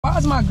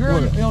is my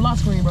girl your lock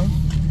screen, bro?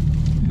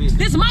 This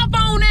is my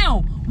phone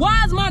now.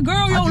 Why is my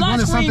girl your lock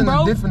screen, bro?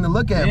 Something different to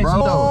look at, bro.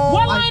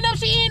 What lineup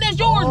she in? That's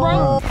yours,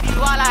 bro.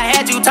 While I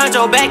had you, turned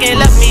your back and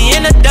left me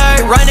in the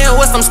dirt. Running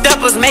with some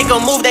steppers, make a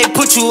move, they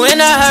put you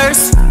in a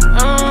hearse.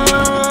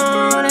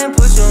 Then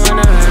put you in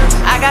a hearse.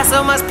 I got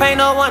so much pain,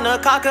 no one to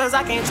call, cause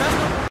I can't trust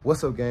them.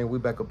 What's up, gang? We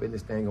back up in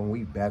this thing, and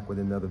we back with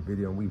another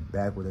video, and we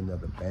back with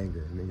another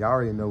banger. And y'all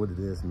already know what it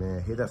is, man.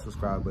 Hit that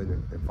subscribe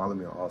button and follow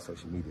me on all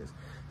social medias.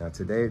 Now,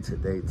 today is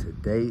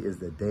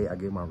the day I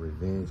get my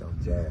revenge on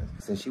Jazz.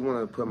 Since she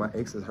wanted to put my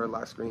ex as her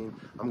lock screen,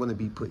 I'm gonna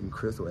be putting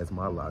Crystal as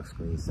my lock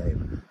screen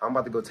saver. I'm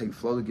about to go take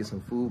Flo to get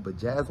some food, but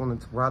Jazz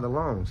wanted to ride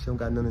along. She don't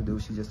got nothing to do.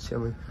 She just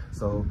chilling.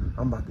 So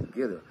I'm about to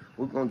get her.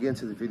 We're gonna get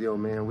into the video,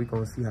 man. We're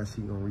gonna see how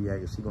she gonna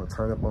react, if she gonna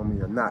turn up on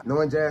me or not.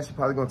 Knowing Jazz, she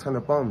probably gonna turn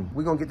up on me.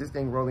 We're gonna get this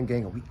thing rolling,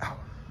 gang, and we out.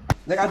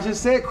 Like I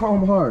just said,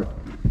 Chrome Heart.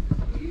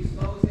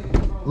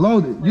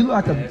 Loaded. You look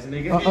like a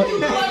nigga,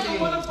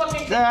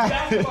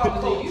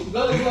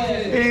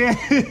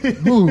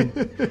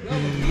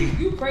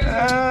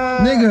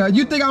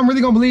 you think I'm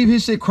really gonna believe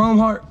his shit, Chrome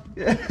Heart?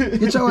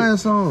 Get your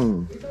ass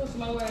on.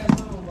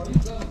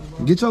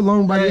 Get your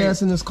long body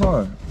ass in this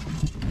car.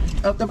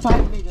 Up the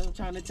pipe, nigga.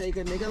 Trying to take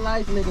a nigga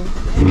life, nigga.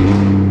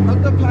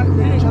 Up the pipe,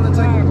 nigga. Trying to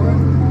take it, bro.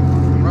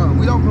 Bro,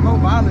 we don't promote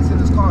violence in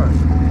this car.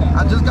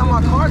 I just got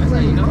my car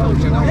clean, bro.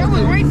 That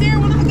was right there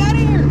when I got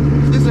here.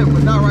 This is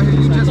not right here.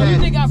 You just So you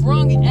think I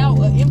brung it out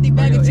an empty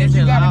bag of chips?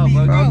 You gotta be,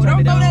 bro. Don't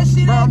throw that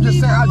shit bro, at me, I'm just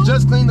saying, I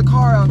just cleaned the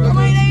car out. Bro, that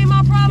ain't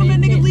my problem. That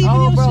nigga leaving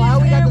your bro, shit how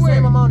we got the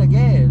same amount of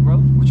gas, bro?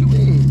 What you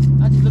mean?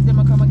 I just looked at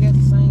my car, my gas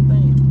the same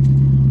thing.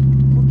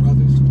 We're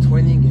brothers,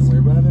 twinning, and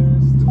we're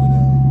brothers. Doing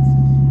that.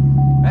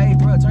 Hey,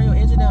 bro, turn your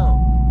engine down.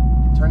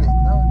 Turn it.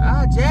 No.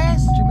 Ah,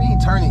 Jazz. What you mean,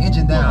 turn the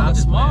engine down? I'm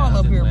small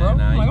up here, bro.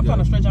 Like, I'm trying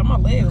to stretch out my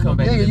legs.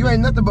 Nigga, you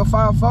ain't nothing but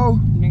 5'4".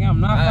 Nigga, I'm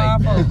not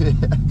 5'4".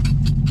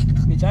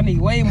 Bitch, I need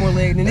way more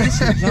legs than this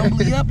shit.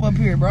 Jumbly up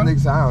here, bro. Nigga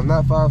said, I'm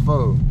not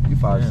 5'4". You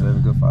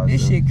 5'7", good 5'7".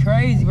 This shit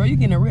crazy, bro. You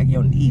getting a wreck,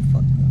 your knee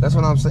fucked up. That's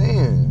what I'm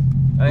saying.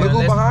 Hey, look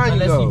who behind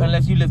you, though.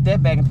 Unless you lift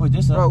that back and put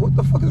this up. Bro, what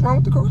the fuck is wrong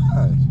with the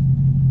garage?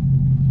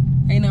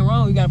 Ain't nothing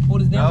wrong. You gotta pull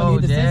this down and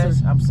hit the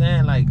sensor. I'm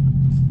saying, like...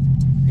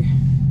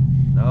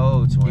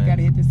 No, twin. You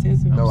gotta hit the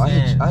sensor. No,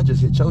 I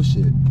just hit your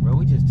shit. Bro,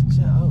 we just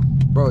chill out.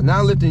 Bro, now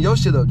I'm lifting your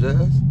shit up,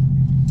 Jazz.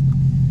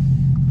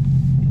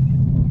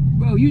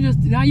 Bro,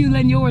 now you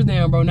letting yours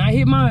down, bro. Now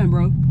hit mine,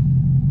 bro.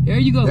 There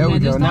you go. There we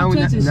go. Now we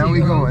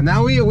going.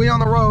 Now we on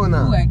the road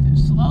now. You acting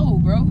slow,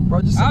 bro.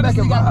 Bro, just sit back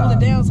and vibe. Gotta pull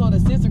it down so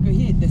the sensor could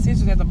hit. The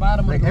sensor's at the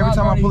bottom of the garage. Every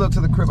time I pull up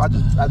to the crib, I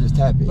just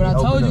tap it. But I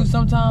told you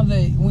sometimes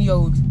that when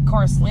your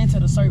car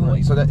slanted a certain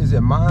way. So is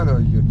it mine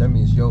or that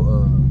means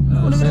your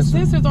the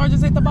sensors are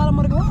just at the bottom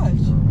of the garage.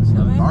 It's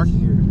dark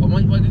here.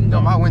 No,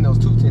 my window's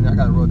too tinted. I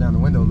gotta roll down the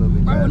window a little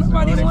bit. Bro,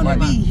 nobody want to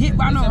be hit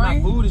by no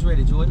rain. My food is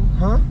ready, Jordan.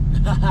 Huh?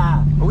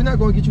 But we not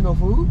gonna get you no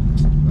food.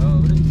 Bro,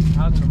 what are you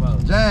talking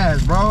about?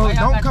 Jazz, bro,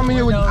 don't come in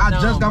here with. I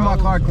just got my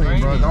car clean,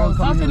 bro. Don't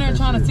come in here. I'm there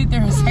trying to sit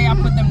there and say I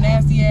put them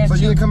nasty ass. So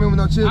you didn't come in with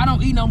no chips? I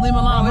don't eat no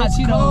lemon lime hot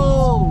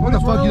Cheetos. What the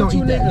fuck you don't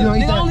eat that? You don't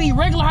eat that? They only eat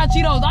regular hot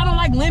Cheetos. I don't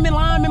like lemon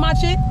lime in my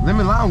shit.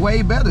 Lemon lime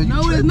way better.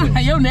 No, it's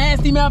not. Your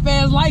nasty mouth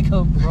ass like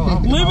them.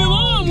 Lemon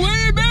lime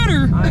way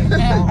better.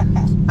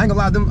 I ain't gonna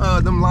lie, them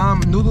lime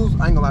noodles,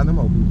 I ain't gonna lie, them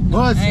open.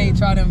 I ain't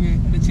tried them yet.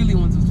 The chili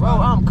ones was bro,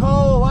 I'm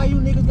cold. Why you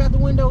niggas got the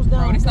windows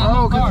down? Bro, this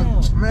not my car.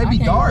 Man, it be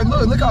dark.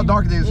 Look how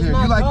dark it is here.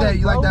 You like that?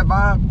 You like that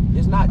vibe?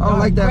 It's not dark. I don't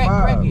like that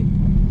vibe.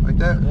 Like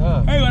that?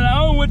 Yeah. Hey, well, I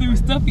don't want to be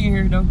stuffy in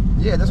here, though.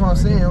 Yeah, that's what I'm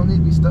saying. I don't need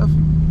to be stuffy.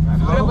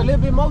 Put up a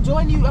little bit more.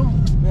 Join you.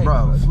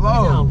 Bro,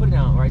 flow. Put it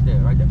down. Right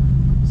there.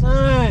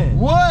 Son.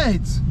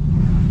 What?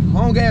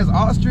 Long ass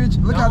ostrich.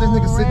 Look how this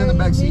nigga sitting in the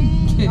back seat.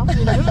 I'm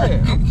feeling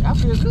good. I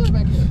feel good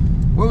back here.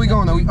 Where we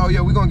going though? Oh yeah,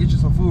 we gonna get you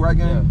some food, right,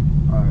 gang?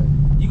 Yeah. Alright.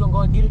 You gonna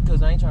go and get it?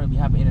 Cause I ain't trying to be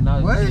hopping in and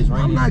out. What?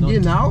 I'm not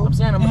getting out. I'm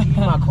saying I'm gonna give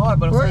you my car,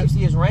 but I'm saying you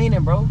see it's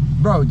raining, bro.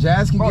 Bro,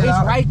 Jazz can get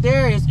out. It's right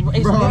there. It's bro,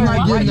 there. I'm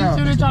not getting out.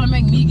 Why you trying to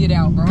make me get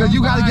out, bro? Cause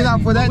you gotta get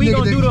out for that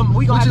nigga.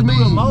 We gonna have to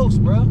do the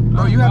most, bro.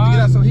 Bro, you have to get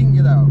out so he can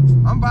get out.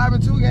 I'm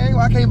vibing too, gang.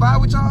 I can't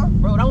vibe with y'all.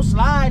 Bro, don't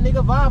slide,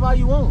 nigga. Vibe how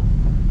you want.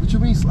 What you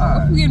mean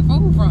slide? Where you getting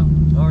food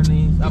from?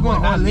 Orleans. You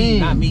going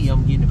Orleans? Not me.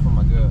 I'm getting it from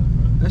my girl,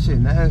 bro. That shit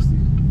nasty.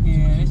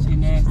 Yeah, that shit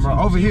nasty. Bro,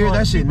 over here,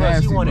 that shit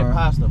nasty, She wanted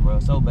pasta, bro.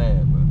 So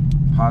bad, bro.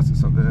 Pasta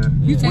so bad.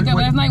 You take that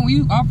last night when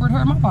you offered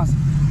her my pasta.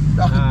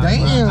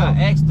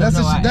 Damn.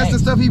 That's the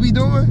stuff he be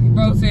doing?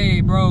 Bro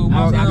said, bro.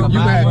 You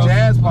had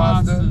Jazz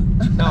pasta.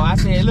 No, I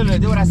said, literally,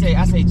 do what I say.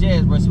 I say,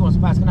 Jazz, bro. She wants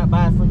some pasta. Can I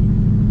buy it from you?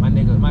 My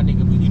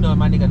nigga, you know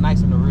my nigga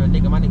nice and the real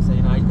nigga. My nigga say,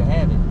 you know, you can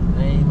have it.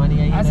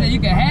 I said, you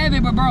can have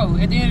it, but bro,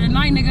 at the end of the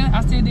night, nigga,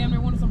 I still damn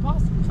near wanted some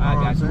pasta. I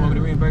got you. Want me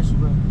to reimburse you,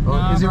 bro?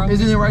 Nah, is it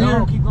right here?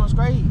 No, keep going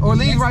straight.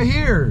 Orleans right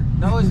here.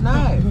 No, it's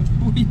not.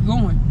 Where you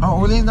going?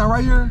 Oh, Orleans not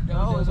right here?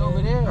 No, it's over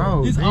there.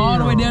 Oh, it's all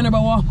the way down there by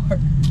Walmart.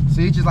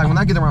 See, it's just like when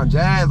I get around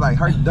Jazz, like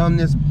her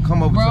dumbness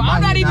come over. Bro, to my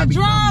I'm not head, even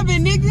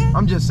driving, nigga.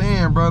 I'm just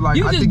saying, bro. Like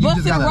You I just think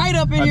busted you just got right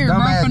up in a here, bro,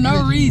 dumbass for no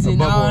energy reason.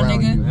 bubble Nah, around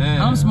nigga.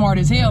 you. I'm smart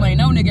as hell. Ain't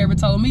no nigga ever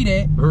told me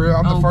that. For real,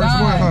 I'm the first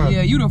one, huh?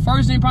 Yeah, you the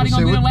first and probably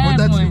gonna be the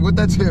last one. What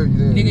that tell you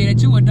then? Nigga,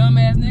 that you a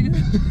dumbass nigga.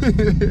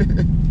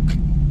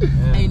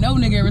 Ain't no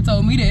nigga ever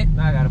told me that.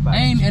 Nah, I got a bike.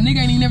 A nigga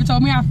ain't even never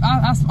told me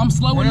I'm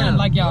slow or nothing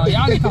like y'all.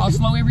 Y'all get called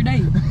slow every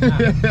day.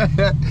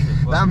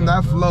 I'm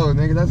not flow,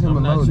 nigga. That's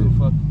him loaded.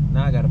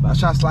 Now I got a bike. I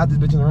try to slide this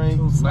bitch in the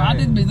rain. Slide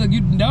this bitch. Look,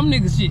 you dumb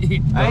nigga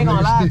shit. I ain't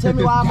gonna lie. Tell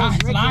me why I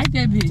almost wrecked. Slide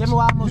that bitch. Tell me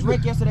why I almost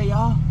wrecked yesterday,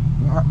 y'all.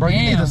 Bro, you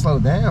need to slow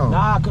down.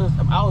 Nah, cause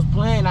I was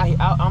playing.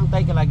 I'm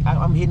thinking like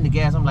I'm hitting the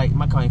gas. I'm like,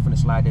 my car ain't finna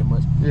slide that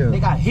much. Yeah.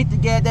 Nigga, I hit the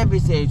gas. That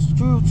bitch said,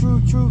 true.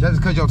 Just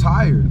because your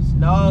tires.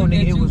 No,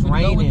 nigga, it was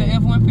raining. Go with the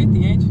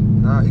F-150, ain't you?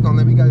 Nah, he gonna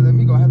let me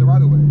go. I had the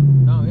right away.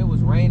 No, it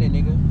was raining,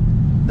 nigga.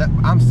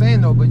 I'm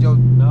saying though, but yo.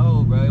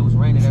 No, bro, it was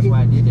raining. That's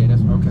why I did that.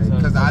 That's what Okay,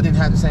 because I didn't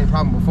have the same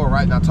problem before,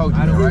 right? And I told you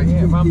that, right?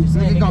 Yeah, bro, I'm just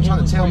saying. Nigga gonna try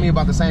to tell me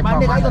about the same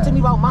problem. Nigga, I ain't gonna tell me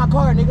about my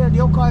car, nigga.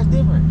 Your car is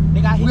different.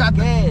 Nigga, I hit the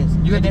gas.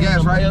 You hit the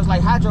gas, right? It was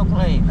like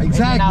hydroplane.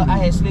 Exactly. And then I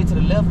had slid to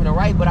the left and the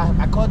right, but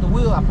I caught the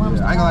wheel. I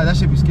promise. I ain't gonna lie, that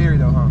shit be scary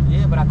though, huh?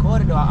 Yeah, but I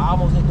caught it though. I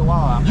almost hit the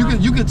wall.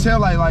 You could tell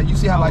like you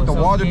see how like the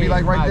water be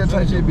like right there,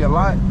 type shit be a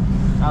lot.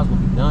 I was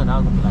gonna be done. I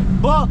was gonna be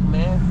like, fuck,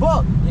 man,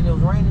 fuck. And it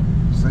was raining.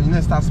 So you need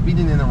to stop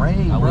speeding in the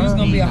rain, bro. He's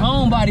gonna be a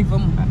homebody for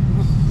me.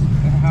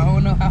 I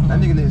don't know how. That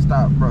nigga need to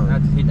stop, bro. I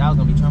was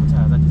gonna be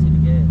traumatized. I just hit the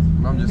gas.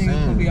 I'm just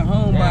saying. Gonna be a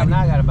homebody. Damn, now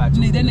I got about That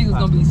nigga's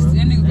gonna be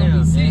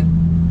sick.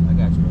 I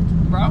got you,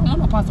 Bro, I don't want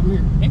no pasta from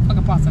here. They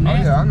fucking pasta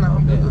nasty. Oh yeah,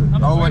 I'm good.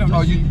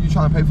 I'm You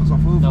trying to pay for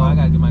some food? No, I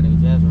gotta get my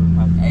nigga Jazz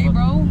pasta. Hey,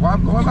 bro.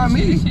 What about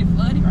me? This shit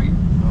flooded right here.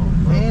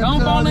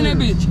 Don't fall in that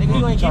bitch. Nigga,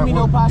 you ain't give me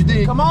no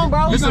pasta. Come on,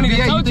 bro. You gonna need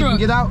a tow truck.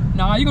 Get out?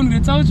 Nah, you gonna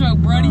need a tow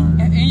truck, buddy.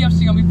 And your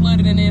shit gonna be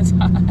flooded in the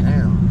inside.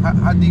 Damn.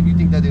 How deep you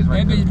think that is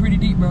right That bitch is pretty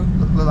deep, bro.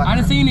 Look like I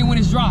done seen it when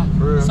it's dry.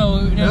 So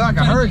So it's like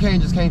a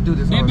hurricane just came through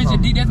this. That bitch is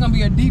deep. That's gonna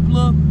be a deep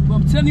look.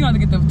 I'm telling you, I have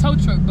to get the tow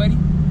truck, buddy.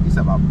 He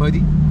said about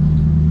buddy.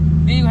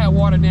 Then you have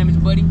water damage,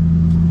 buddy.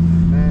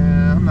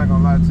 Man, I'm not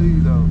gonna lie to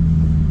you though.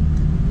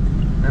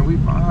 Man, we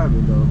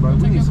vibing though, bro.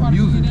 We need some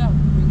music.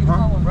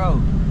 Huh? Bro.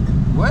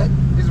 What?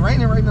 It's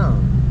raining right now.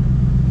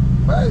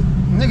 What?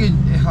 Nigga,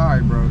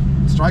 alright, bro.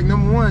 Strike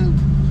number one.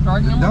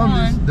 Strike number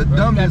one. The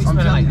dumbest. I'm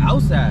telling you.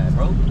 Outside,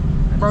 bro.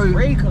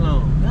 Spray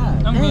cologne.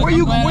 God. Where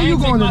you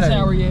going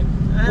today?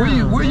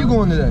 Where you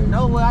going today?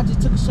 No, well, I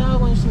just took a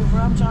shower and shit,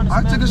 bro. I'm trying to.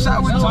 I took a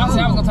shower too. I said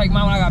I was gonna take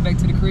mine when I got back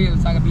to the crib,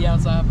 so I could be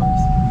outside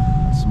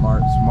first.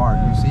 Smart.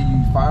 You see,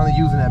 you finally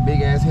using that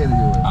big ass head of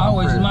yours. I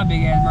always use my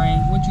big ass brain.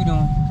 What you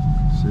doing?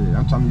 Shit,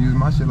 I'm trying to use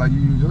my shit like you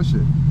use your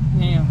shit.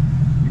 Damn.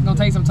 It's gonna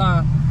take some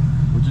time.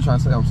 What you trying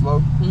to say? I'm slow?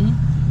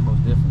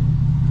 Most definitely.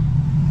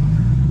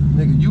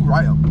 Nigga, you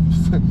right up.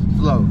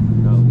 Slow.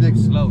 No, nigga.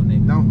 Slow,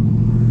 nigga.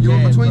 Don't.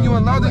 Between you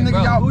and Loaded,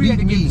 nigga, y'all beat me.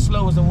 Who you get the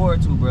slowest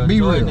award to, bro?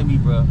 Be real. To me,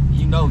 bro.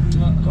 You know.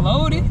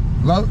 Loaded?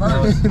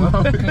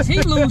 Cause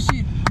he lose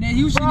shit that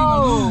you shouldn't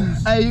even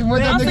lose. Hey, what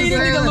that I seen this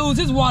nigga lose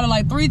his water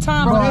like 3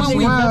 times Bro, in that 1 nigga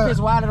week. left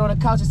his wallet on the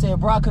couch and said,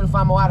 bro, I couldn't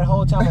find my wallet the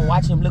whole time. I'm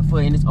watching him look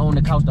for it, and it's on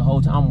the couch the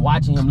whole time. I'm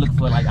watching him look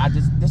for it. Like,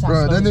 this how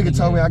bro, slow that this nigga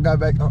told me I got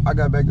back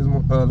this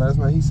last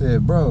night. He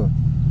said, bro,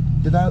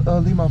 did I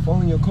leave my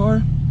phone in your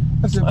car?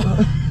 I said, bro.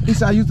 He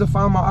said, I used to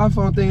find my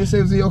iPhone thing and say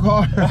it was in your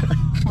car.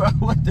 Bro,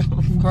 what the?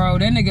 Bro,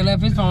 that nigga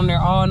left his phone there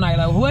all night.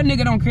 Like, what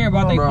nigga don't care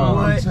about their phone?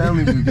 I'm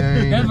telling you,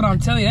 gang. That's what I'm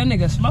telling you. That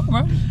nigga slow,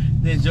 bro.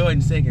 Then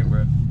Jordan second,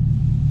 bro.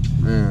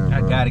 Man,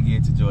 I gotta get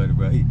it to Jordan,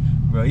 bro.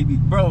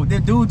 Bro,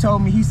 that dude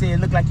told me, he said it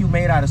looked like you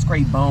made out of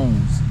scraped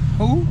bones.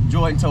 Who?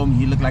 Jordan told me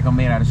he looked like I'm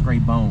made out of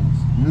scraped bones.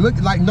 Look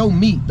like no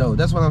meat though.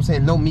 That's what I'm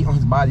saying. No meat on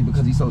his body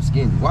because he's so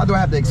skinny. Why do I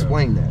have to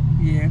explain that?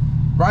 Yeah.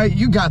 Right?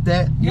 You got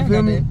that. You Yeah,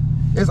 feel me?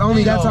 It's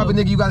only that type of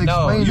nigga you gotta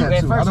explain that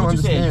at to. First, I don't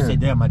understand. You said,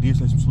 damn, I did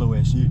say some slow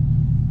ass shit.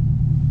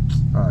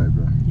 Alright,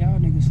 bro. Y'all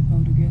niggas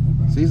slow together,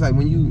 bro. See, it's like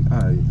when you,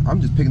 I'm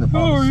just picking up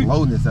all the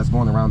slowness that's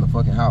going around the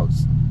fucking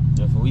house.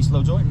 Therefore, we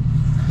slow Jordan.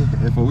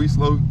 If we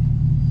slow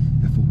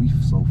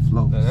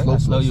flow.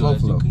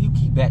 You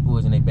keep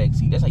backwoods in their back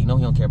seat. That's how you know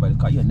he don't care about his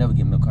car. You'll never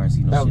give him no car and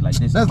see no shit like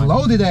this. That's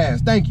loaded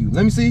ass. Thank you.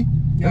 Let me see.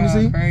 Let me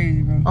see.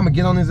 Crazy, bro. I'm gonna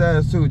get on his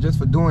ass too, just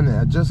for doing that.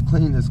 I just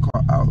cleaned this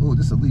car out. Oh,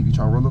 this is a leaf. You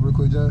trying to roll over real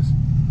quick, Jazz?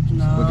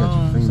 No, Look at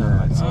your finger.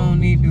 I don't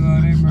need to do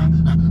all that, bro.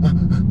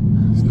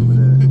 Stupid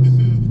ass.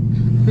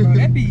 Bro,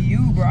 that be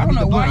you, bro. I don't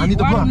know why them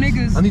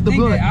niggas think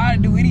that I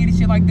do any of this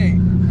shit like that.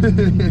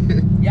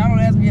 Y'all don't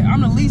ask me.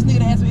 I'm the least nigga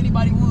to ask me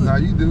anybody would. Nah,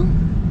 you do.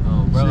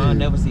 Oh, bro, I'll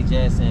never see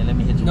Jazz saying, let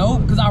me hit you.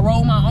 Nope, because I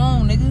roll my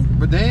own, nigga.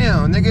 But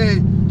damn,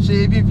 nigga,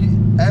 shit, if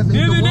you ask me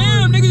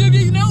damn, nigga, if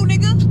you know,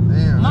 nigga.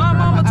 Damn. My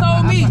mama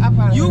told me,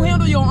 you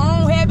handle your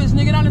own habits,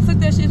 nigga. I done took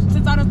that shit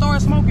since I done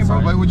started smoking,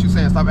 bro. So, wait, what you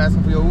saying? Stop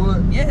asking for your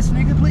wood? Yes,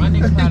 nigga, please. My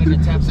nigga probably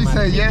done tapped She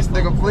said, yes,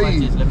 nigga,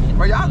 please.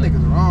 Bro, y'all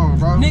niggas wrong,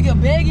 bro.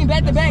 Nigga begging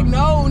back to back,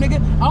 no,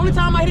 nigga. Only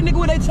time I hit a nigga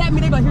when they tap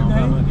me, they like, here,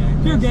 gang.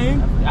 Here, gang.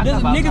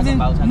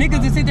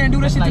 Niggas that sit there and do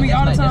that shit to me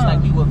all the time. That's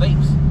like we were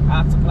vapes.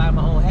 I supply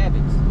my own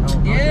habits.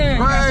 Yeah,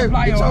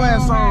 right. Get your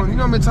ass on. You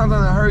know how many times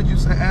I heard you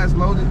say ass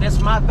loaded? That's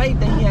my vape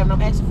that he have, and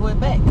I'm asking for it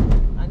back.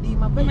 I need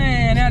my vape.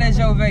 Man, now that's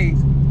your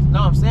vape. No,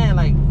 I'm saying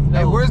like.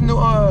 Hey, where's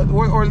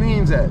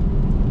Orleans at?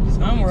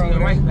 Somewhere over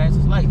right, past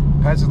this light.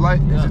 Past this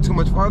light? Yeah. Is it too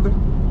much farther?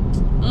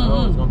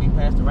 Oh, it's gonna be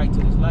past the right to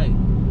this light.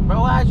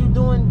 Bro, why is you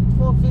doing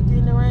 450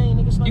 in the rain,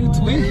 nigga? You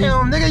tweaking.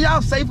 Damn, nigga,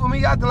 y'all safe with me.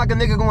 Y'all think like a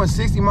nigga going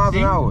 60 miles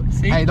an hour.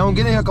 Hey, don't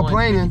get in here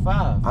complaining.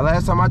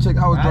 Last time I checked,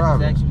 I was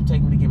driving. I just asked you to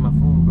take me to get my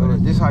food, bro.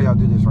 Look, this how y'all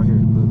do this right here.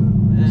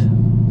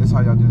 Look. This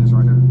how y'all do this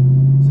right here.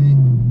 See?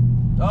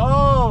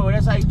 Oh,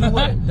 that's how you do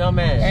it,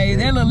 dumbass. Hey,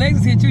 that little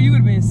Lexus hit you, you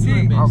would've been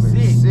sick. I would've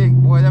been sick.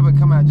 Boy, that would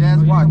come out Jazz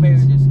Watch. You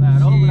better just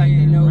slide over like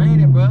that. It's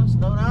raining, bro.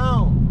 Slow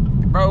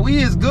down. Bro, we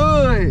is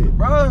good,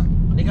 bro.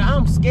 Nigga,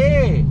 I'm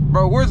scared.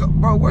 Bro, where's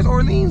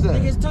Orleans at?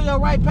 Nigga, it's to your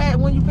right path.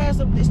 When you pass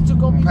up, it's still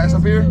gonna be pass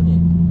up here.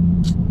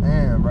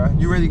 Man, bro,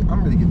 you ready?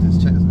 I'm ready to get this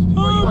chest.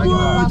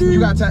 You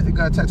got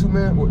a tattoo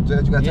man? What,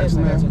 Jazz, you got a tattoo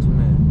man? Tattoo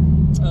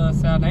man.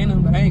 South Dana,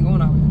 but I ain't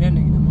going out with that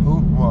nigga no more.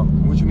 Who? Well,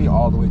 what you mean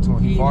all the way to him?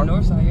 He far? in the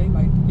north side, yeah,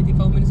 like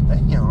 54 minutes.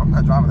 Damn, I'm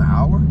not driving an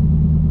hour.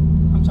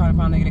 I'm trying to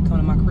find a nigga that come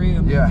to my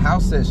crib. Yeah,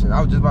 house session.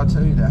 I was just about to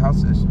tell you that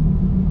house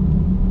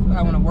session.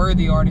 I want a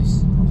worthy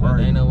artist. So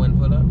Dana wouldn't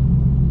pull up?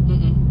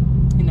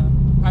 You know,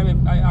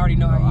 I already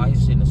know how he is.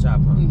 He's shit in the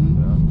shop, huh?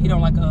 He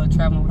don't like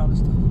traveling with all this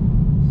stuff.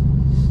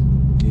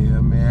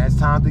 Yeah, man, it's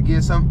time to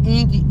get some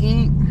inky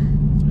ink.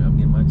 Yeah, I'm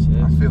getting my chest.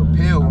 I feel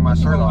pale with my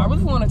shirt I off.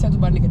 really want to tattoo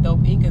by nigga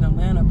Dope Ink in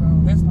Atlanta,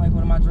 bro. That's like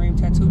one of my dream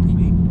tattoo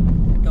people.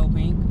 Dope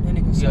Ink. That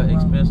nigga so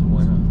expensive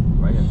one, huh?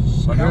 Right here.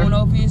 Shit, I don't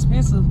know if he's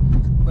expensive,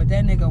 but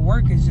that nigga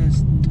work is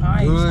just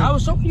nice. Good. I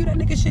was showing you that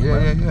nigga shit, bro.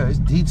 Yeah, it's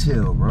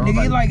detailed, bro.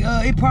 Nigga, like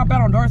it pop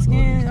out on dark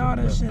skin, all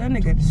that shit. That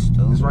nigga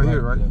stupid. It's right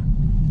here, right?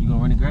 You gonna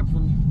run and grab it for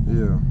me?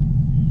 Yeah.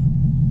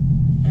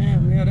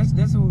 Damn, yeah, that's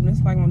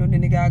like one of the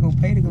nigga I go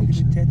pay to go get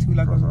a tattoo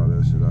like all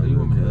that shit out. You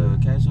want me to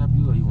cash up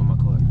you or you want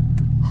my card?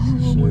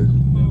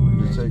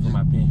 Shit. For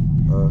my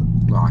pen.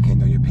 No, I can't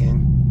know your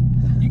pen.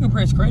 You can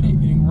press credit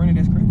and you can run it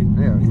as credit.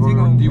 Yeah,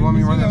 do you want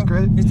me to run it as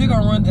credit? It's still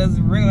gonna run as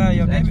regular out of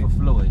your debit. That's for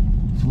Floyd.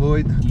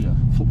 Floyd? Yeah.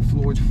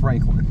 Floyd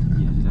Franklin.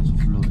 Yeah, that's for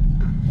Floyd.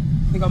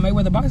 They gonna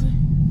Mayweather boxing?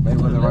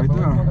 Mayweather right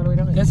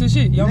there. That's his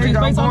shit. Y'all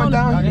I'm going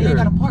down here. You ain't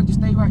gotta park, just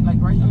stay right here.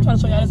 I'm trying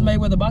to show y'all this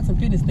Mayweather boxing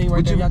fitness thing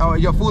right there. Oh,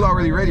 your food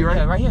already ready, right?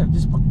 Yeah, right here.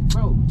 Just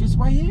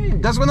right here.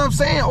 That's what I'm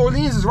saying.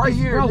 Orleans is right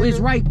here. Bro, nigga. it's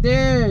right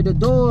there. The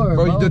door.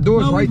 Bro, the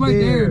door's right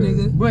there.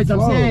 Nigga. But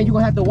I'm saying you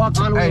gonna have to walk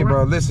all the way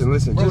around. Hey, bro,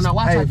 listen. Bro, now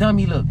watch how dumb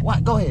he look.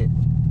 What? Go ahead.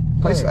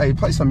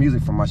 Play some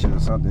music for my shit or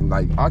something.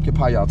 Like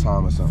occupy y'all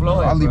time or something.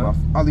 Floyd, I'll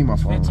leave my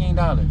phone.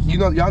 $15. You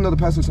know, y'all know the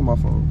password to my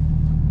phone.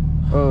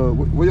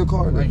 Where your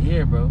card? Right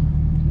here, bro.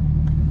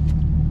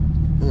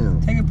 Yeah.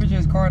 Take a picture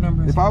of his card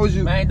number. If I was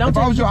you,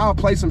 I'll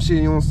play some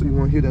shit. You want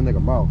to hear that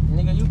nigga mouth.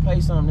 Nigga, you play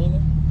something,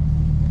 nigga.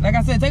 Like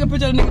I said, take a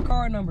picture of the nigga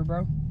card number,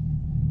 bro.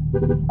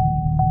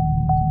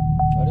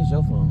 Oh, this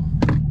your phone.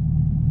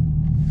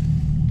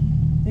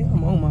 Yeah,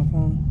 I'm on my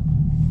phone.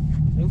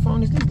 Whose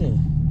phone is this then?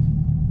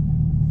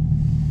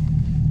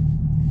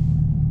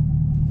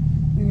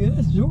 Nigga,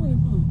 that's Jordan,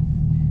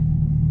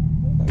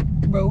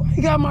 bro.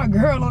 He got my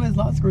girl on his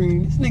lock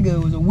screen. This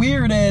nigga was a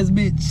weird ass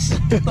bitch.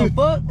 What the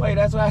fuck? Wait,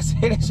 that's why I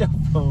say that's your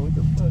phone. What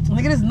the fuck?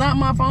 Nigga, this is not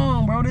my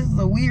phone, bro. This is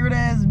a weird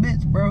ass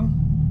bitch, bro.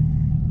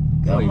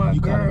 Got my you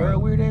girl. call her a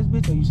weird ass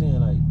bitch, or you saying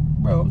like?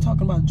 Bro, I'm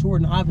talking about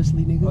Jordan,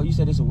 obviously, nigga. Oh, you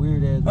said it's a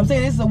weird ass bitch. I'm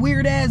saying it's a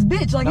weird ass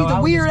bitch. Like, he's a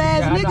weird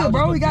ass nigga,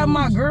 bro. He got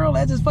my girl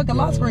as his fucking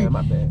lock screen.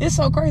 My bad. It's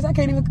so crazy. I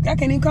can't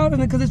even call this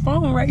nigga because his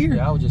phone right here.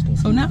 Yeah, I was just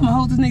confused. So now I'm gonna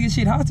hold this nigga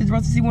shit hostage, bro,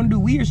 since he wanna do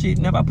weird shit.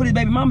 Now if I put his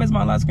baby mama as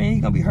my lock screen,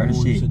 he gonna be hurt as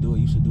shit. You should do it.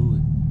 You should do it.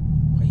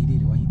 Why you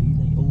did it? Why you did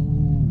it? Oh,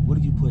 what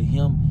if you put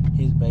him,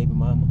 his baby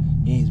mama,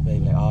 and his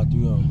baby, like all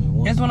three of them in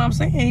one? That's what I'm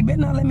saying. He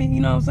better not let me, you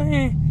know what I'm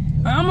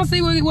saying? Yeah. I'm gonna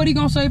see what he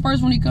gonna say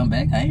first when he come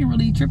back. I ain't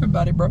really tripping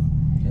about it, bro.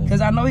 Cause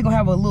I know he gonna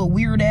have a little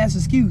weird ass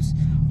excuse.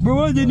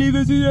 Bro, I didn't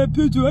even see that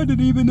picture. I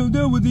didn't even know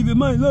that was even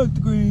my lock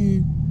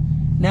screen.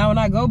 Now when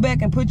I go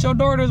back and put your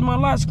daughter as my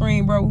lock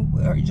screen, bro,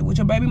 with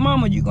your baby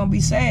mama, you gonna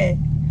be sad.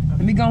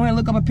 Let me go ahead and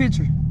look up a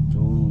picture.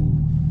 Dude,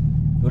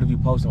 what if you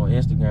post on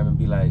Instagram and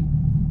be like,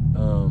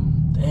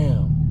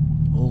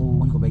 damn,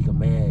 oh, you can make her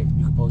mad.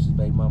 You can post his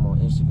baby mama on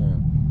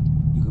Instagram.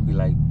 You could be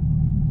like,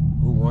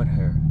 who want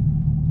her?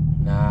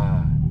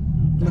 Nah.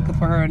 Looking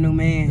for her a new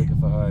man. Looking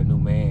for her a new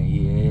man,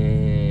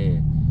 yeah.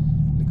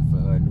 Looking for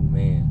her a new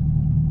man.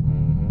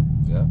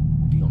 Yep,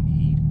 you gonna be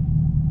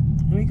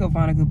eating. Let me go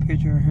find a good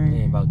picture of her. He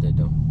ain't about that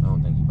though. I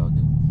don't think he about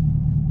that.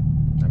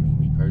 I mean,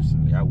 me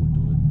personally, I would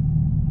do it.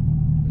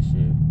 But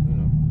shit, you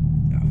know.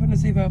 I'm finna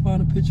see if I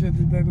find a picture of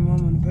his baby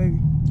mama and the baby.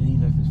 Yeah, he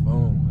left his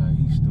phone. Like,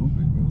 he's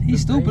stupid, bro.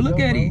 He's stupid. Look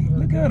at him.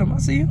 Look at him. I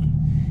see him.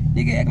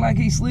 Nigga act like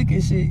he's slick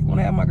and shit.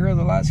 Wanna have my girl's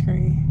a lock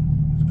screen.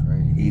 It's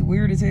crazy. He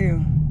weird as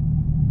hell.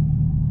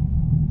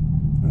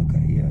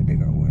 Okay, yeah, they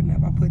gonna what now?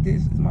 If I put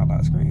this as my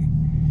lock screen.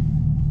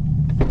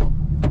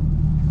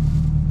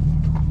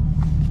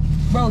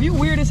 Bro, you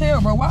weird as hell,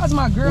 bro. Why is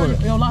my girl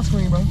your lock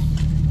screen, bro?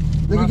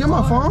 Nigga, get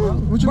my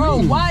phone. What you mean?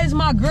 Bro, why is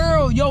my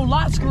girl your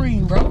lock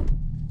screen, bro?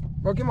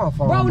 Bro, get my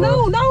phone, Bro,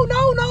 no,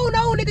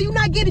 nigga, you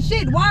not getting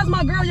shit. Why is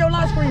my girl your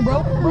lock screen,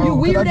 bro? You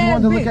weird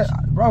ass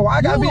bitch. Bro,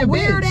 I gotta be a bitch.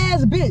 Weird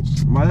ass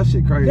bitch. Bro, that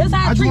shit crazy. That's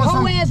how I treat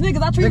hoe ass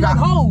niggas. I treat them like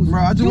hoes. Bro,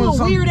 I just you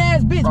want a weird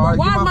ass bitch, bro.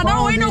 Why is my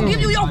no? Ain't no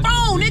give you your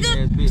phone,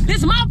 nigga.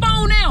 This my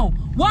phone now.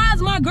 Why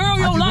is my girl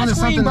your lock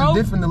screen, bro?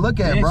 Different to look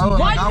at, bro.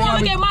 Why you wanna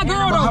look at my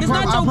girl though? This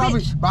not your bitch.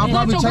 It's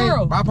not your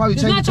girl. I'll probably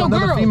change it to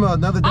another female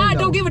another day. I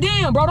don't give a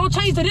damn, bro. Don't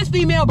change to this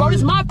female, bro.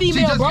 This my female,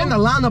 bro. She's just in the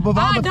lineup of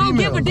all the females. I don't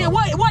give a damn.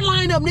 What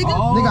lineup, nigga?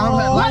 What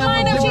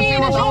lineup she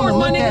in that's yours,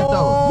 my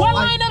nigga? What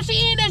lineup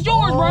she in that's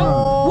yours,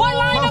 bro? What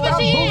lineup is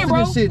she in,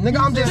 bro? Nigga,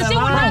 I'm just she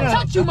wouldn't even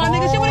touch you, my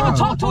nigga. She wouldn't even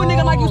talk to a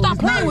nigga like you. Stop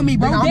playing with me,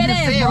 bro. Dead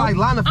ass,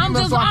 bro. I'm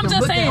just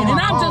saying, and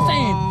I'm just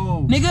saying.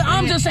 Nigga,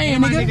 I'm just saying,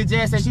 nigga. Nigga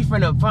Jazz said she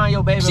finna find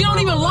your baby. She don't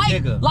even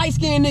like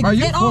light-skinned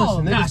niggas at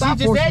all. Nah, she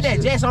just said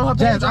that. Jazz on her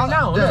page right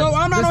now. So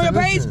I'm not on your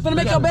page finna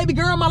make your baby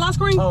girl my lock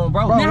screen? Oh,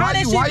 bro. Now how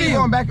that shit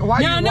feel? No.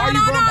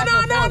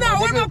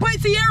 We're gonna put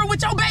Sierra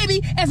with your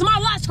baby as my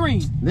lock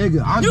screen.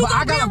 Nigga, I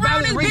got a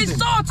valid reason.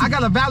 I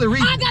got a valid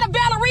reason. I got a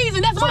valid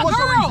reason. That's my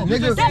girl.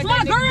 That's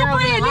my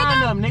girlfriend,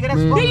 nigga.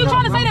 Then you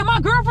trying to say that my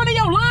girlfriend in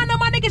your lineup,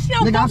 my nigga? She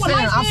don't fuck with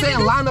light-skinned niggas. I'm saying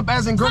lineup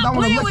as in girls. I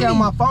want to look at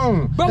my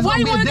phone. But why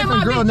you want to look at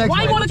my bitch?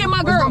 Why you want to look at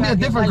my girl? It's gonna be a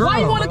different girl. Why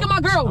you want to look at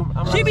my girl?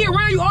 She be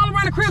around you all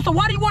around the crib, so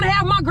why do you want to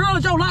have my girl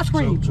as your lock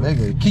screen?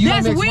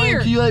 That's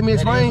weird. Can you let me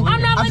explain?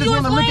 I'm not letting you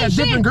explain shit. I just want to look at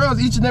different girls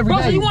each and every day.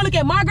 Bro, so you want to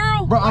look at my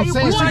girl? Bro, I'm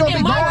saying she's gonna be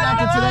gone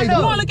after today, though.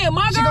 You want to look at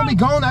my girl? She's gonna be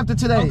gone after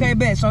today. Okay,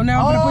 bet. So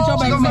now I'm gonna put your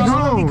baby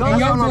gone.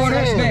 Your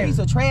daughter. Piece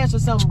of trash or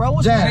something, bro.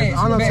 What's Jazz,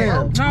 all I'm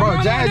saying,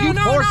 bro, Jazz, you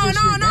forcing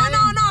shit. No.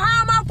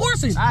 How am I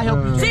forcing? I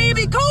help you. See, it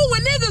be cool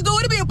when niggas do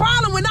it. It be a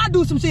problem when I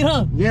do some shit,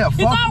 huh? Yeah,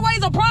 it's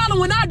always a problem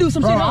when I do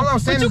some shit, huh?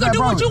 But you can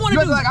do what you want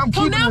to do.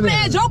 So now I'm gonna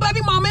add your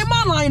baby mama in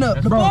my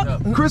lineup. Bro,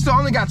 Crystal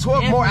only got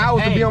 12 more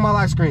hours to be on my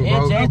live screen,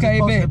 bro.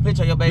 Okay, bet. A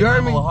picture of your baby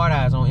mama with hard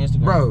eyes on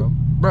Instagram,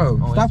 Bro,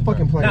 stop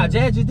fucking playing. Nah,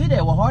 Jazz just did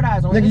that with hard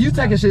eyes on Instagram. Nigga, you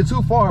taking shit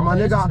too far, my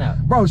nigga.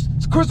 Bro,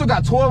 Crystal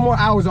got 12 more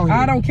hours on here.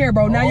 I don't care,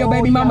 bro. Now your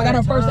baby mama got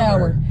her first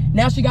hour.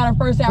 Now she got her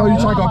first hour. So you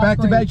trying to go back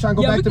to back? Yeah,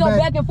 we go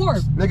back and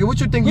forth. Nigga, what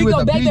you think you is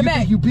a P? You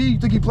think you P? You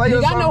think you play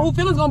or something? I know who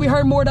feelings gonna be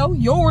hurt more though.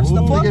 Yours,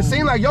 the fuck. It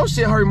seem like your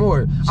shit hurt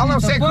more. All I'm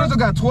saying, Crystal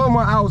got 12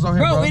 more hours on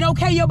here, bro. Bro, it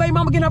okay, your baby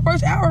mama getting her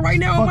first hour right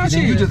now on my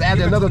shit. You just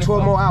added another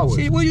 12 more hours.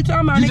 Shit, what you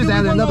talking about? You just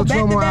added another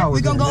 12 more hours.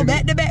 We gonna go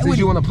back to back with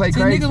you wanna play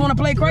crazy? Niggas wanna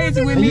play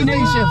crazy with me. You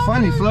think shit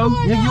funny, Flo?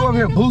 Nigga, you over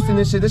here boosting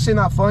this shit. This shit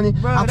not funny.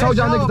 I told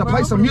y'all niggas to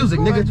play some music,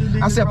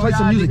 nigga. I said play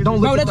some music. Don't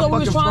look at the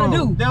fucking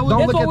phone. Don't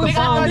look at the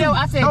phone.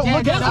 Don't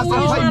look at the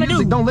phone. Play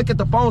music. Don't look at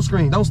the phone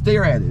screen. Don't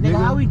stare at it, nigga.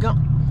 How we go?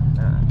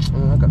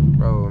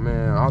 Bro,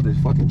 man, all this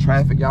fucking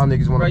traffic, y'all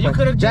niggas wanna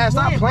play. Jazz,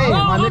 stop playing,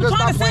 my nigga.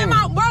 Stop playing.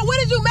 Bro, what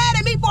is you mad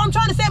at me for? I'm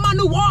trying to set my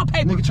new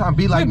wallpaper. Nigga trying to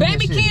be like me.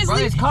 Baby kids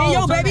and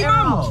your baby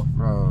mama.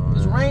 Bro,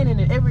 it's raining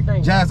and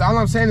everything. Jazz, all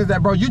I'm saying is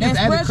that, bro, you just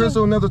added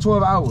Crystal another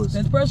 12 hours.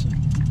 That's pressure.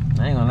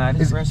 I ain't gonna lie,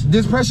 this pressure.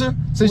 This pressure?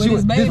 Since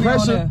you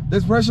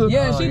this pressure?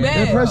 Yeah, she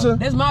bad. This pressure?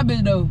 That's my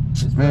bitch though.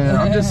 Man,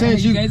 I'm just saying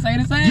you can't say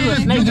the same. You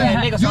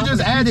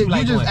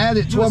just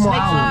added 12 more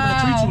hours. I'm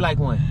gonna treat you like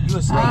one. You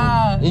a snake.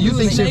 And you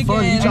think shit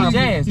funny. You trying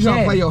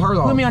to play your hurt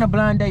off. Put me on a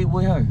blind date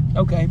with her.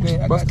 Okay,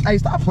 man. Hey,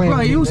 stop playing.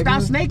 Bro, you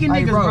stop snaking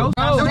niggas, bro.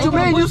 What you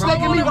mean? You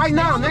snaking me right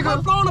now, nigga?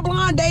 I'm on a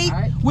blind date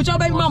with your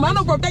baby mama. I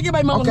know for a fact your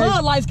baby mama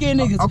love light-skinned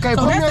niggas. Okay,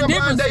 put me on a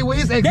blind date with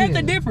his ex. That's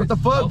the difference. What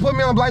the fuck? Put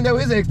me on a blind date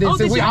with his ex. Then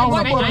we all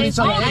fuck with each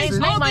other. I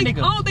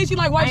don't think she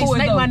like white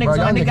boys though. I ain't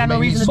got no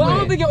reason to do it. But I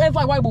don't think your ex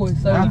like white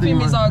boys. So you feel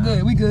me? It's all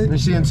good. We good.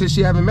 Until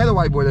she haven't met a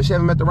white boy. That she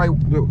haven't met the right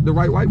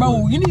white boy.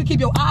 Bro, you need to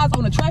keep your eyes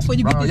on the track before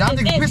you get this y'all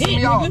niggas pissing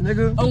me off,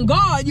 nigga. On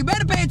God, you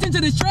better pay attention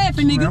to this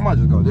traffic, nigga. Man, I might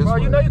just go this way.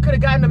 Bro, you know you could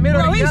have got in the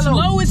middle of the yellow.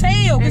 Bro, he's slow as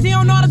hell because he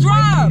don't know how to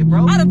drive.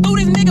 I done threw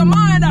this nigga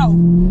mind out.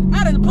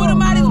 I done put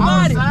him out his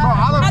body.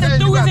 I done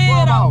threw his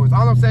head out.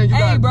 All I'm saying, you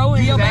got. Hey, bro,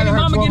 and your baby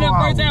mama getting her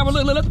first hour.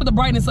 Look, let's put the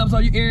brightness up so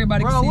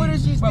everybody can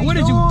see. Bro, what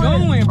is you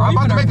doing, bro? I'm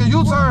about to make a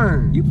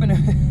U-turn. You finna.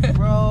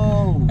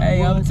 Bro.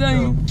 Hey, I'm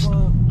telling you.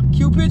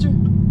 Cute picture.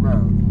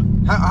 Bro.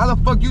 How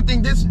the fuck you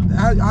think this?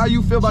 How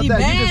you feel about that?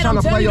 Bad. You just trying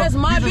to play your. You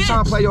just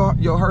trying to play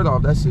your hurt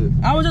off. That's it.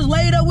 I was just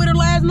laid up with her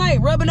last night,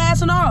 rubbing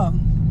ass and all.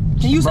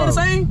 Can you say the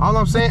same? All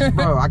I'm saying,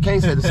 bro, I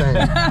can't say the same.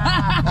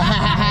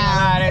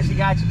 That she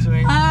got you to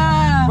it.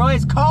 Bro,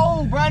 it's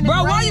cold, bro.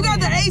 Bro, why you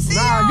got the AC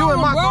on, you in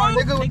my bro? car,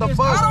 nigga. What the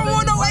fuck? I don't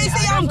want no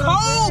AC. I'm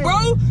cold,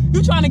 bro.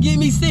 You trying to get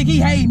me sick? He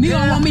hate me. He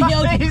don't want me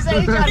healthy. He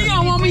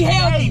don't want me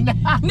healthy.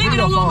 Nigga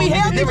don't want me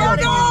healthy, bro.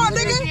 No,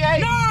 nigga.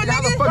 No,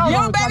 nigga.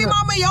 Your baby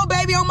mama, your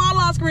baby on my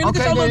lock screen.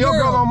 Okay, then your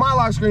girl on my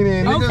lock screen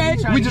then. Okay.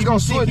 We just gonna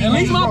switch. At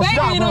least my baby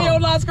ain't on your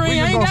lock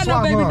screen. I ain't got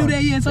no baby do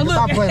that yet. So look.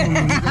 Stop playing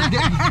with me.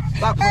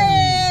 Stop playing with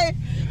me.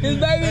 His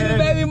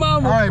baby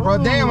mama. All right, bro.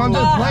 Damn, I'm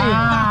just playing.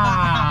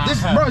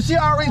 Bro, she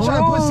already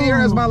trying to put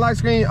Sierra as my lock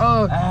screen.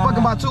 Fucking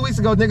about 2 weeks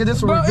ago, nigga.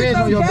 This was revenge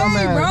on your dumb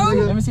ass,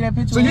 nigga. Let me see that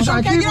picture. So you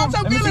trying to keep him?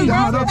 Let me see.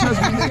 Don't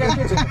touch me,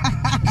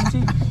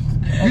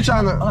 nigga. You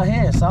trying to? Oh,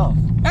 hand soft.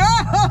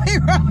 Oh, he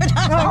rubbing out.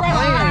 Stop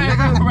playing,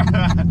 nigga.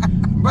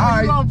 All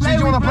right, since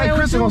you wanna play,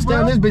 Chris gonna stay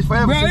on this bitch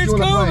forever. Bro, it's cool,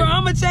 bro.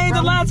 I'ma change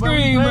the lock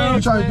screen, bro.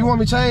 You want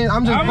me to change?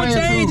 I'm just playing.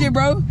 I'ma change it,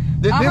 bro.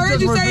 I heard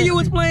you say you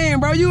was playing,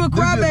 bro. You a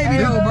crybaby,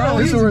 though, bro.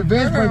 This is a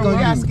revenge break He on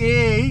got you.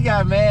 scared. He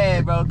got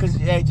mad, bro. Cause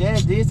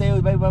Jazz did say it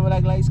was baby mama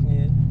like light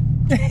skin.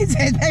 He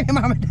said, baby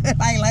mama,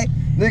 like.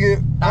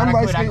 Nigga, I'm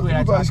light skin.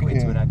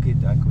 I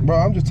quit. Bro,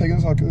 I'm just taking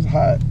this off because it's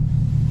hot.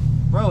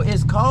 Bro,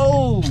 it's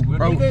cold.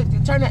 Bro.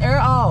 Nigga, turn the air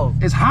off.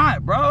 It's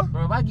hot, bro.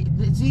 Bro,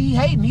 see, he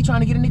hating. He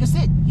trying to get a nigga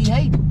sick. He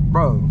hating.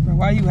 Bro,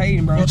 Why you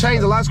hating, bro? you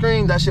changed the lock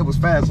screen? That shit was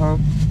fast, huh?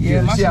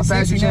 Yeah, my See how shit's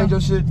fast you 60 changed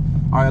your shit?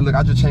 All right, look,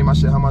 I just changed my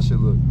shit. How my shit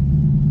look?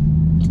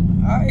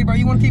 All right, bro,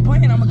 you want to keep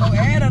playing? I'm going to go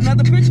add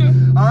another picture.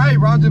 All right,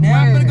 bro, I'm just Now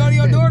playing. I'm going to go to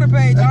your daughter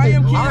page. I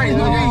am cute. All right,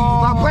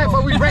 stop playing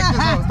before we break this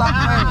up. Stop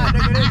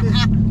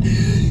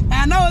playing.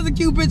 I know it's a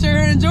cute picture of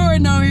her and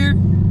Jordan on here.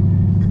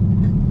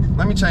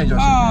 Let me change your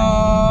shit.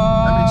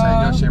 Let me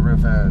change your shit real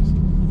fast.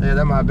 Yeah,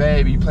 that's my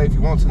baby. You play if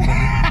you want to,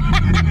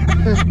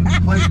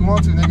 nigga. Play if you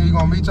want to, nigga. You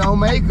gonna meet your own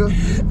maker.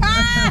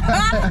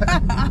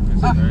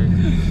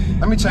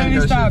 Let me change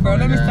your shit. Bro.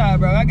 Let me stop,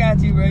 bro. I got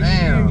you, bro.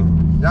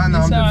 Damn. Y'all know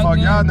I'm just fuck.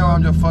 Y'all know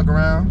I'm just fuck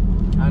around.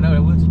 I know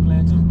that we was just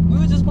playing too. We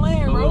was just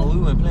playing, bro. We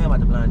weren't playing about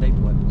the blind date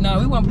part. No,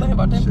 we weren't playing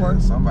about that part.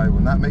 Shit, somebody will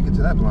not make it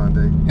to that blind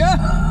date.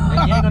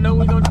 Yeah. You ain't gonna know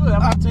when we gonna do it.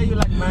 I'm gonna tell you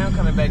like, man, I'm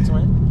coming back to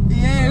him.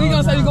 Yeah, we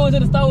gonna say we going to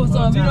the store or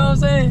something. You know what I'm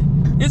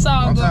saying? It's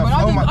all good, bro.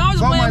 I was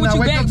just playing with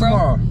you back,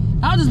 bro.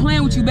 I was just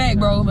playing with you back,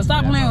 bro. But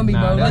stop playing with me,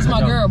 bro. That's my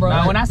girl, bro.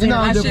 Nah, when I say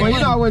that shit funny, you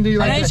know I wouldn't do you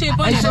like that. Ain't shit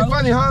funny, Ain't shit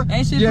funny, huh?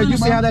 Ain't shit yeah, funny, you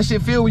see bro. how that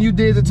shit feel when you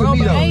did it to Bro, me,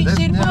 but though. ain't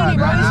shit funny,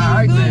 bro. This shit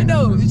was good,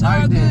 though. It's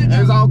all good, It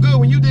was all good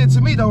when you did it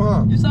to me, though,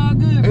 huh? It's all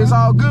good, It bro. was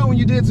all good when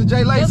you did it to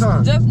Jay Lace,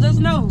 huh? Just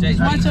know. Just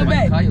watch your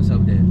back. Call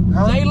yourself that.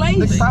 Huh? Jay Lace.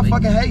 Nigga, stop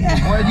fucking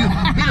hating, boy. He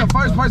the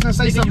first person to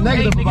say something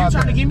negative nigga, about you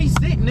trying that. to get me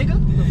sick, nigga.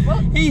 The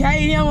fuck? He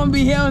hating. He don't want to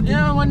be healthy. You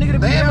don't want nigga to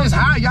be Damn, it's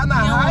healthy. hot. Y'all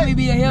not He don't want hot? me to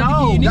be a healthy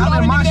No, kid. y'all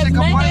let my shit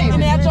complain.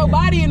 And at your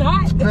body and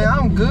hot. Man,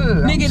 I'm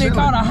good. Nigga, they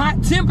caught a hot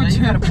Man, temperature.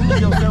 you gotta prove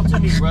yourself to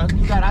me, bro.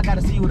 I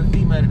gotta see you with a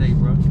female today,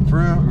 bro. For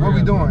real? What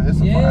we doing?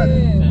 It's a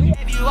Friday.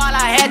 Gave you all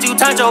I had, you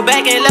turned your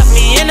back and left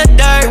me in the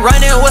dirt.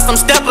 Running with some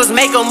steppers,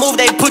 make a move,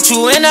 they put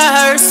you in a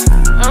hearse.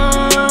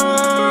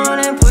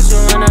 They put you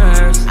in a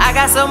hearse. I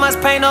got so much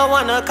pain, no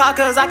one to call,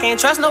 cause I can't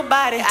trust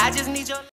nobody. I just need your